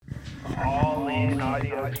All in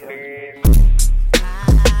audio experience.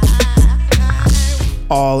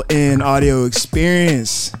 All in audio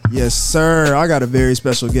experience. Yes, sir. I got a very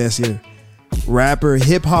special guest here. Rapper,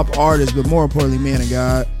 hip hop artist, but more importantly, man of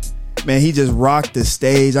God. Man, he just rocked the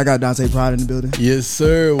stage. I got Dante Pride in the building. Yes,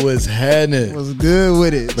 sir. What's happening? Was good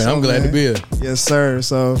with it. Man, I'm glad to be here. Yes, sir.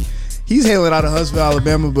 So he's hailing out of Huntsville,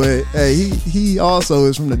 Alabama, but hey, he also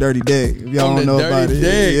is from the Dirty Deck. If y'all don't know about it.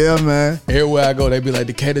 Yeah, man. Everywhere I go, they be like,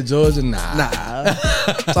 Decatur, Georgia? Nah.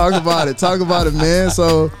 Talk about it, man.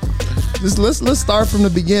 So just let's start from the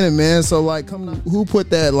beginning, man. So like, who put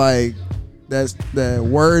that like that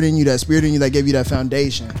word in you, that spirit in you, that gave you that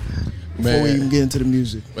foundation? Before we even get into the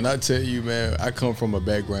music. When I tell you, man, I come from a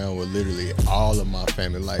background with literally all of my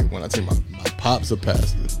family. Like, when I tell you, my pops are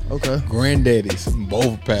pastors. Okay. Granddaddies,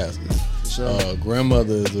 both pastors. Sure.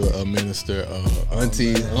 Grandmother's a minister.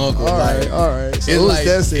 Auntie, uncle. All right. So it's like,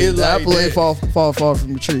 destined. The apple ain't fall far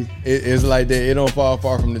from the tree. It's like that. It don't fall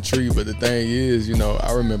far from the tree. But the thing is, you know,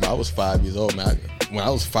 I remember I was 5 years old, man. When I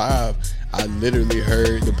was 5, I literally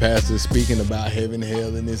heard the pastor speaking about heaven,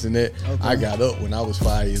 hell, and this and that. Okay. I got up when I was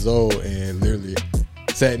 5 years old and literally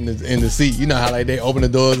sat in the seat. You know how like they open the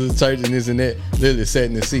doors of the church and this and that. Literally sat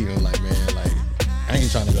in the seat. I'm like, man, like, I ain't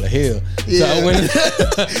trying to go to hell. Yeah. So I went.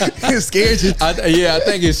 It scared you. I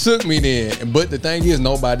think it shook me then. But the thing is,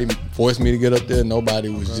 nobody forced me to get up there. Nobody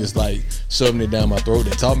was just like shoving it down my throat.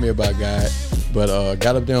 They taught me about God, but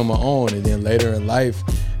got up there on my own. And then later in life,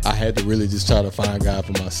 I had to really just try to find God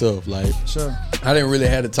for myself. Like, sure. I didn't really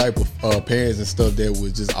have the type of parents and stuff that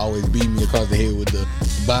would just always beat me across the head with the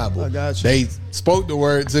Bible. I got you. They spoke the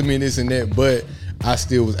word to me and this and that, but I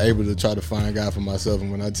still was able to try to find God for myself.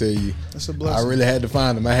 And when I tell you, that's a blessing. I really had to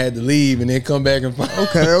find him. I had to leave and then come back and find him.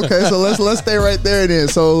 Okay. So let's stay right there then.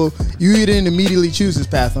 So you didn't immediately choose this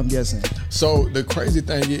path, I'm guessing. So the crazy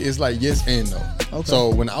thing is like yes and no. Okay. So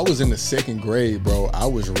when I was in the 2nd grade, bro, I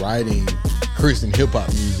was writing Christian hip hop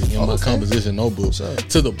music in my composition notebook. Sure.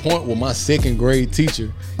 To the point where my 2nd grade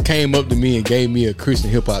teacher came up to me and gave me a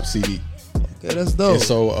Christian hip hop CD. Okay, that's dope. And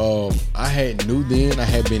so I had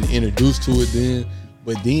been introduced to it then,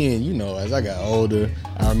 but then, you know, as I got older,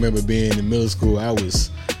 I remember being in middle school, I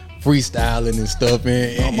was freestyling and stuff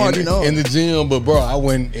in the gym, but bro,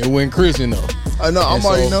 it went Christian though. I know, I'm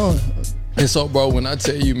already knowing. And so, bro, when I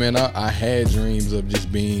tell you, man, I had dreams of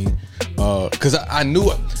just being, because I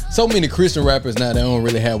knew so many Christian rappers now, they don't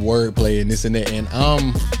really have wordplay and this and that. And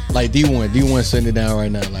I'm like D1 shutting it down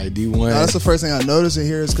right now. Like D1. That's the first thing I noticed in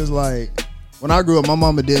here is because, like, when I grew up, my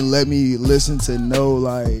mama didn't let me listen to no,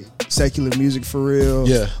 like, secular music for real.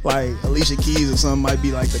 Yeah. Like, Alicia Keys or something might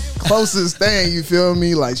be, like, the closest thing, you feel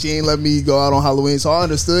me? Like, she ain't let me go out on Halloween, so I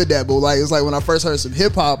understood that. But, like, it's like when I first heard some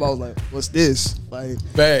hip-hop, I was like, what's this? Like,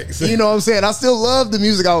 facts. You know what I'm saying? I still love the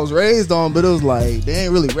music I was raised on, but it was like, they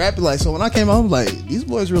ain't really rapping. Like, so when I came out, I was like, these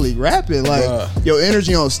boys really rapping. Like, your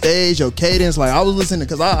energy on stage, your cadence. Like, I was listening,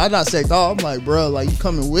 because I dissect all. I'm like, bro, like, you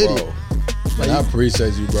coming with it. Man, I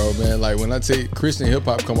appreciate you, bro, man. Like, when I tell you, Christian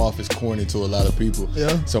hip-hop come off as corny to a lot of people.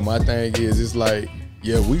 Yeah. So my thing is, it's like,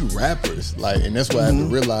 yeah, we rappers. Like, and that's what I have to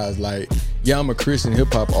realize, like, yeah, I'm a Christian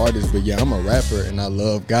hip-hop artist, but yeah, I'm a rapper and I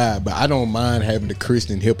love God, but I don't mind having the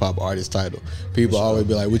Christian hip-hop artist title. People always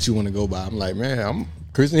be like, what you want to go by? I'm like, man, I'm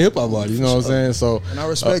Christian hip-hop artist, you know what I'm saying? So, and I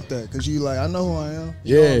respect that, because you like, I know who I am.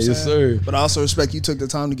 Yeah, yes, sir. But I also respect you took the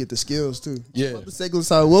time to get the skills, too. Yeah. On the secular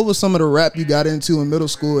side, what was some of the rap you got into in middle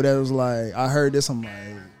school that was like, I heard this, I'm like,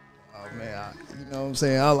 oh, man, you know what I'm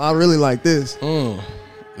saying? I really like this.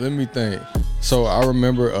 Let me think. So I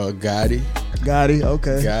remember Gotti. Gotti,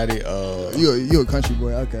 okay. Gotti. You a country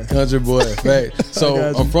boy, okay. Country boy, fact. So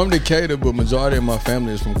I'm from Decatur, but majority of my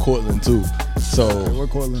family is from Cortland too. So where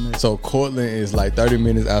Cortland is? So Cortland is like 30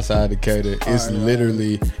 minutes outside Decatur. It's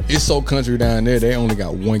literally it's so country down there. They only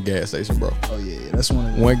got one gas station, bro. Oh yeah, that's one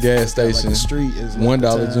of them. One gas station. Like the street is like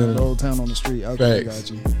 $1 General. The old town on the street. Okay, got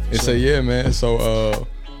you. And so yeah, man. So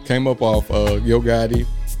came up off Yo Gotti,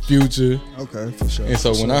 Future. Okay, for sure. And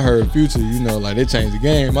so when I heard Future, you know, like they changed the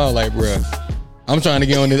game. I was like, bruh, I'm trying to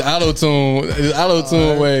get on this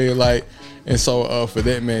auto-tune way, like. And so for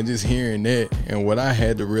that, man, just hearing that, and what I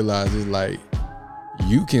had to realize is like,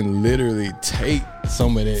 you can literally take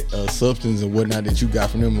some of that substance and whatnot that you got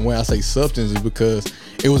from them. And when I say substance is because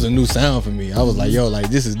it was a new sound for me. I was like, yo, like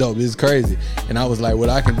this is dope, this is crazy. And I was like, what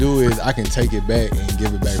I can do is I can take it back and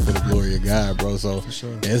give it back for the glory of God, bro. So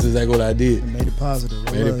that's exactly what I did. Made it positive.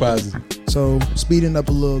 Made it positive. So speeding up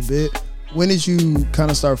a little bit, when did you kind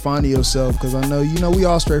of start finding yourself? Because I know, we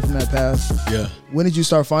all stray from that path. Yeah. When did you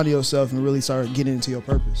start finding yourself and really start getting into your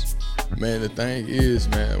purpose? Man, the thing is,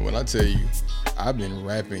 man, when I tell you, I've been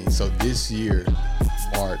rapping. So this year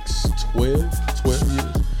marks 12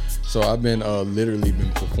 years. So I've been literally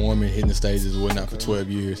been performing, hitting the stages and whatnot for 12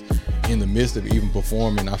 years. In the midst of even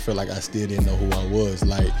performing, I feel like I still didn't know who I was.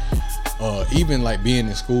 Like, even like being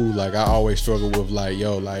in school, like I always struggle with like,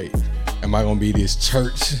 yo, like, am I gonna be this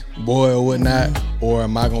church boy or whatnot, or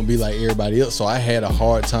am I gonna be like everybody else? So I had a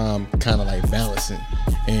hard time kind of like balancing,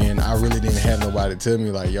 and I really didn't have nobody to tell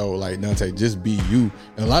me like, yo, like Dante, just be you.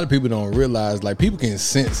 And a lot of people don't realize like people can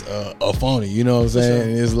sense a phony, you know what I'm saying?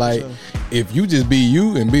 And it's like if you just be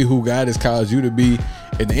you and be who God has called you to be,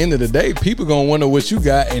 at the end of the day, people gonna wonder what you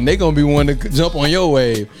got, and they gonna be wanting to jump on your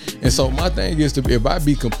wave. And so my thing is to, if I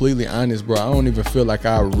be completely honest, bro, I don't even feel like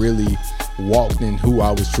I really walked in who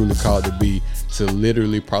I was truly called to be to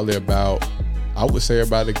literally probably about, I would say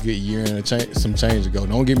about a good year and some change ago.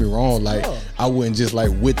 Don't get me wrong, like I wasn't just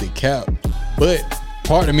like with the cap, but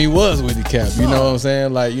part of me was with the cap. You know what I'm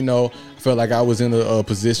saying? Like, you know, I felt like I was in a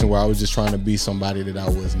position where I was just trying to be somebody that I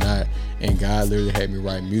was not, and God literally had me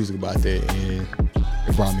write music about that, and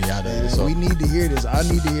it brought me out of it. So we need to hear this. I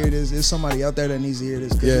need to hear this. There's somebody out there that needs to hear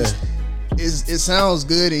this. It sounds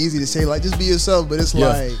good and easy to say, like, just be yourself, but it's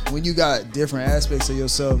like when you got different aspects of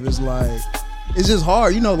yourself, it's like, it's just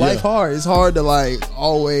hard. You know, life hard. It's hard to like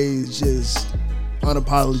always just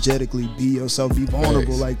unapologetically be yourself, be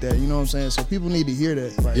vulnerable like that. You know what I'm saying? So people need to hear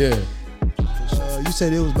that. Like, for sure. You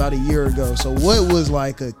said it was about a year ago. So what was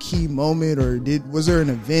like a key moment, or was there an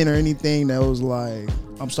event or anything that was like,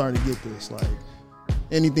 I'm starting to get this? Like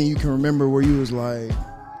anything you can remember where you was like,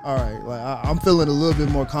 all right, like I'm feeling a little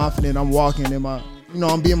bit more confident. I'm walking in my, you know,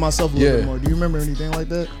 I'm being myself a little bit more. Do you remember anything like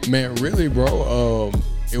that? Man, really, bro.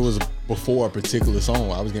 It was before a particular song.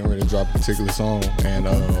 I was getting ready to drop a particular song, and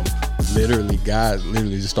literally, God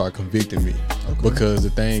literally just started convicting me. Because the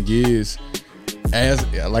thing is, as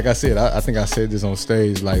like I said, I think I said this on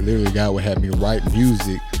stage. Like literally, God would have me write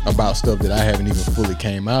music about stuff that I haven't even fully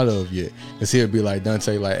came out of yet. And so he'd be like,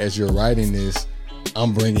 Dante, like as you're writing this,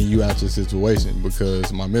 I'm bringing you out your situation,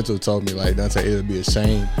 because my mentor told me, like, Dante, it'll be a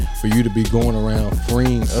shame for you to be going around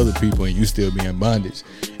freeing other people and you still be in bondage.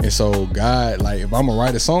 And so God, like, if I'm gonna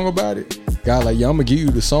write a song about it, God, like, yeah, I'm gonna give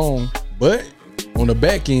you the song, but on the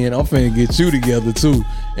back end, I'm finna get you together too.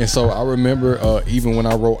 And so I remember even when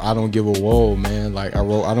I wrote I Don't Give a Whoa, man, like I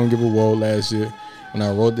wrote I Don't Give a Whoa last year. When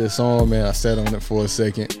I wrote that song, man, I sat on it for a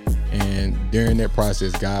second, and during that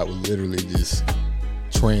process, God was literally just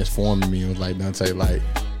transforming me. It was like, Dante, like,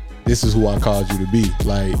 this is who I called you to be.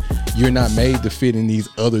 Like, you're not made to fit in these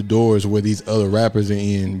other doors where these other rappers are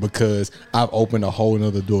in, because I've opened a whole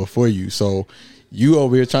nother door for you. So you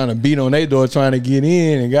over here trying to beat on their door, trying to get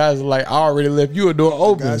in, and guys are like, I already left you a door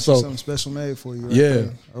open. So something special made for you. Right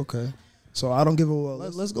there. Okay. So I don't give a well.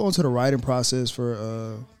 Let's go into the writing process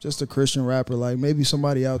for just a Christian rapper. Like maybe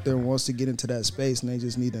somebody out there wants to get into that space and they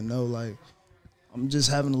just need to know, like, I'm just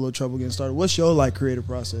having a little trouble getting started. What's your like creative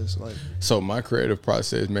process like? So my creative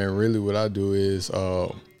process, man, really what I do is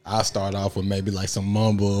I start off with maybe like some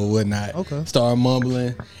mumble or whatnot. Okay. Start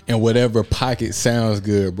mumbling, and whatever pocket sounds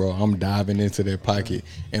good, bro, I'm diving into that pocket.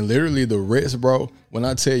 And literally the rest, bro, when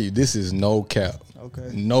I tell you, this is no cap.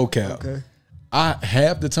 Okay. No cap. Okay. I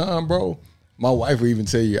half the time, bro, my wife would even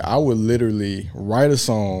tell you, I would literally write a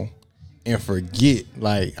song and forget.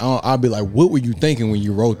 Like I'll be like, what were you thinking when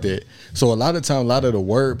you wrote that? So a lot of time, a lot of the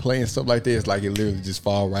wordplay and stuff like that, it's like it literally just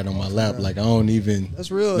fall right on my lap. Like I don't even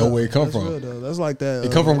know where it come from. Real, though. That's like that.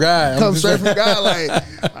 It come from God. It comes straight from God. Like,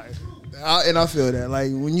 and I feel that.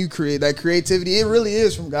 Like when you create that creativity, it really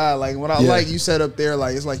is from God. Like when I like you said up there,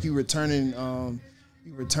 like it's like you returning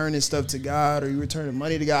stuff to God, or you returning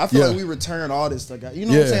money to God. I feel like we return all this to God. You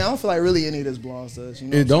know what I'm saying? I don't feel like really any of this belongs to us. You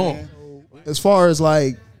know it don't. Saying? As far as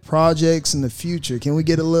like projects in the future, can we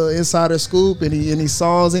get a little insider scoop? Any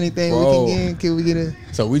songs, anything we can get? Can we get it?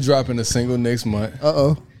 So we dropping a single next month.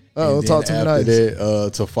 Talk to me nice. After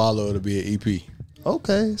that, to follow, it'll be an EP.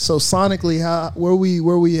 Okay, so sonically,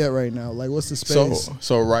 where we at right now? Like, what's the space?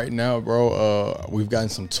 So right now, bro, we've gotten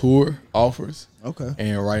some tour offers. Okay,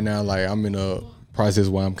 and right now, like I'm in a process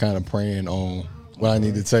where I'm kind of praying on what I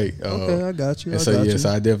need to take. Okay, I got you. And so yes,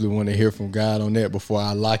 I definitely want to hear from God on that before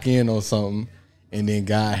I lock in on something. And then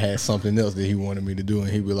God had something else that he wanted me to do. And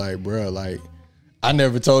he'd be like, bro, like, I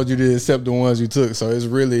never told you to accept the ones you took. So it's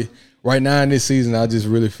really, right now in this season, I just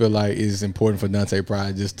really feel like it's important for Dante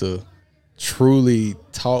Pride just to truly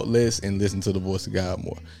talk less and listen to the voice of God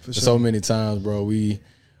more. For sure. So many times, bro, we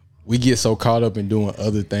get so caught up in doing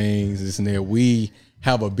other things, this and that. We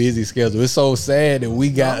have a busy schedule. It's so sad that we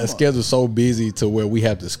got a schedule so busy to where we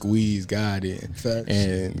have to squeeze God in. Facts.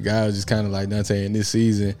 And God was just kind of like, Dante, in this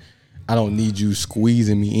season, I don't need you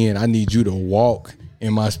squeezing me in. I need you to walk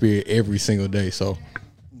in my spirit every single day. So,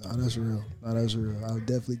 no, that's real. I'm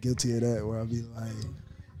definitely guilty of that. Where I'll be like,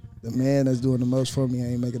 the man that's doing the most for me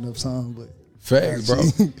ain't making enough time, but facts, bro.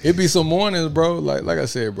 It be some mornings, bro. Like I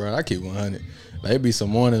said, bro. I keep 100. Like it be some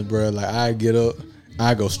mornings, bro. Like I get up,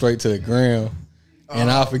 I go straight to the ground, and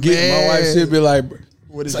I forget. Man. My wife should be like,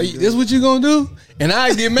 What is so he this what you gonna do? And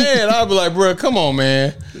I get mad. I'll be like, bro, come on,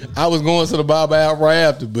 man. I was going to the Bible app right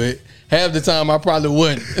after, but half the time I probably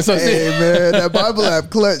wouldn't. So Hey man, that Bible app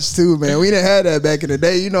clutch too, man. We didn't have that back in the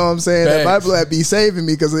day. You know what I'm saying? That Facts. Bible app be saving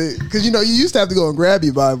me because you know you used to have to go and grab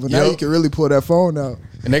your Bible. Now Yup. you can really pull that phone out.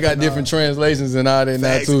 and they got different translations and all that now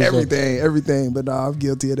Facts, too. so- everything. But nah, I'm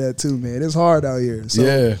guilty of that too, man. It's hard out here. So,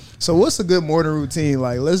 Yeah. So what's a good morning routine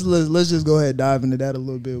like? Let's just go ahead and dive into that a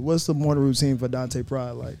little bit. What's the morning routine for Dante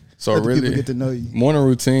Pride like? So Let the really, people get to know you. morning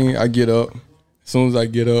routine. I get up. As soon as I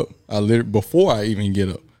get up, before I even get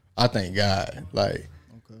up, I thank God. Like,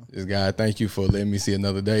 this God, thank you for letting me see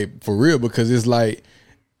another day for real. Because it's like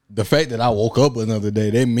the fact that I woke up another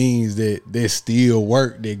day, that means that there's still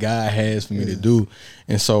work that God has for me to do.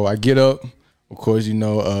 And so I get up. Of course, you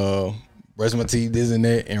know, brush my teeth, this and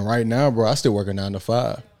that. And right now, bro, I still work a 9 to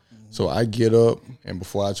 5. So I get up, and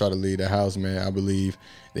before I try to leave the house, man, I believe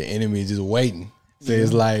the enemy is just waiting. So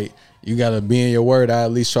it's like you gotta be in your word. I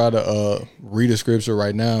at least try to read a scripture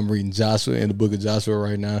right now. I'm reading Joshua in the book of Joshua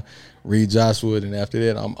right now. Read Joshua, and after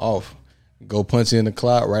that, I'm off. Go punch in the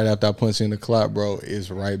clock. Right after I punch in the clock, bro,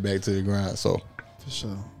 it's right back to the grind. So For sure,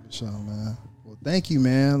 man. Well, thank you,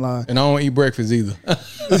 man. Like and I don't eat breakfast either.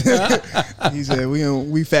 he said,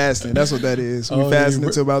 we fasting. That's what that is. We Oh, fasting yeah.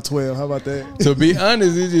 until about 12. How about that? To be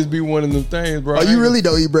honest, it just be one of them things, bro. Oh, you really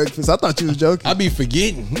don't eat breakfast? I thought you was joking. I be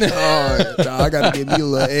forgetting. All right, nah, I gotta get me a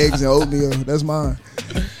little eggs and oatmeal. That's mine.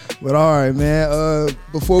 But all right, man.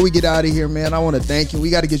 Before we get out of here, man, I want to thank you.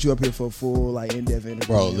 We got to get you up here for a full, like, in-depth interview.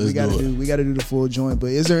 Bro, man. let's We got to do the full joint.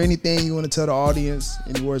 But is there anything you want to tell the audience?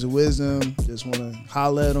 Any words of wisdom? Just want to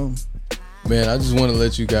holler at them. Man, I just want to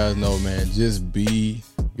let you guys know, man, just be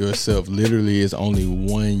yourself. Literally, it's only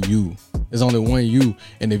one you. There's only one you.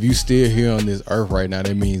 And if you still here on this earth right now,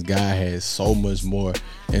 that means God has so much more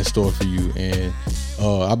in store for you. And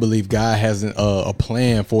I believe God has a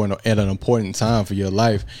plan for at an important time for your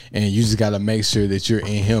life. And you just got to make sure that you're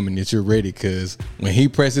in him and that you're ready. Because when he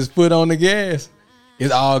presses his foot on the gas,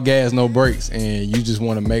 it's all gas, no brakes. And you just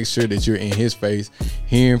want to make sure that you're in his face,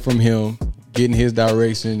 hearing from him, getting his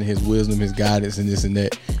direction, his wisdom, his guidance, and this and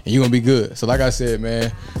that, and you're gonna be good. So like I said,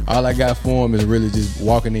 man, all I got for him is really just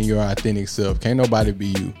walking in your authentic self. Can't nobody be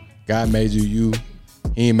you. God made you.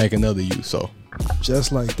 He ain't make another you. So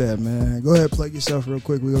Just like that, man. Go ahead, plug yourself real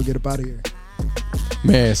quick. We're going to get up out of here.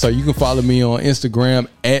 man, so you can follow me on Instagram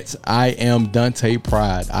at I am Dante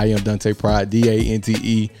Pride. I am Dante Pride,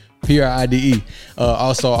 DantePride.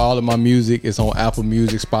 Also, all of my music is on Apple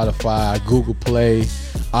Music, Spotify, Google Play,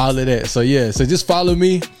 all of that. So yeah, so just follow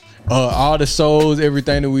me. All the shows,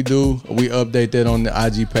 everything that we do, we update that on the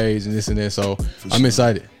IG page and this and that. So I'm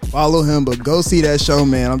excited. Follow him, but go see that show,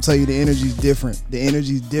 man. I'm telling you, the energy's different. The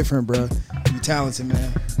energy's different, bro. You talented,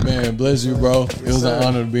 man. Man, bless you, bro. It was an sir.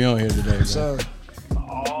 honor to be on here today, man. So,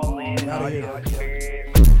 All in Outta on here. your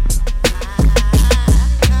skin.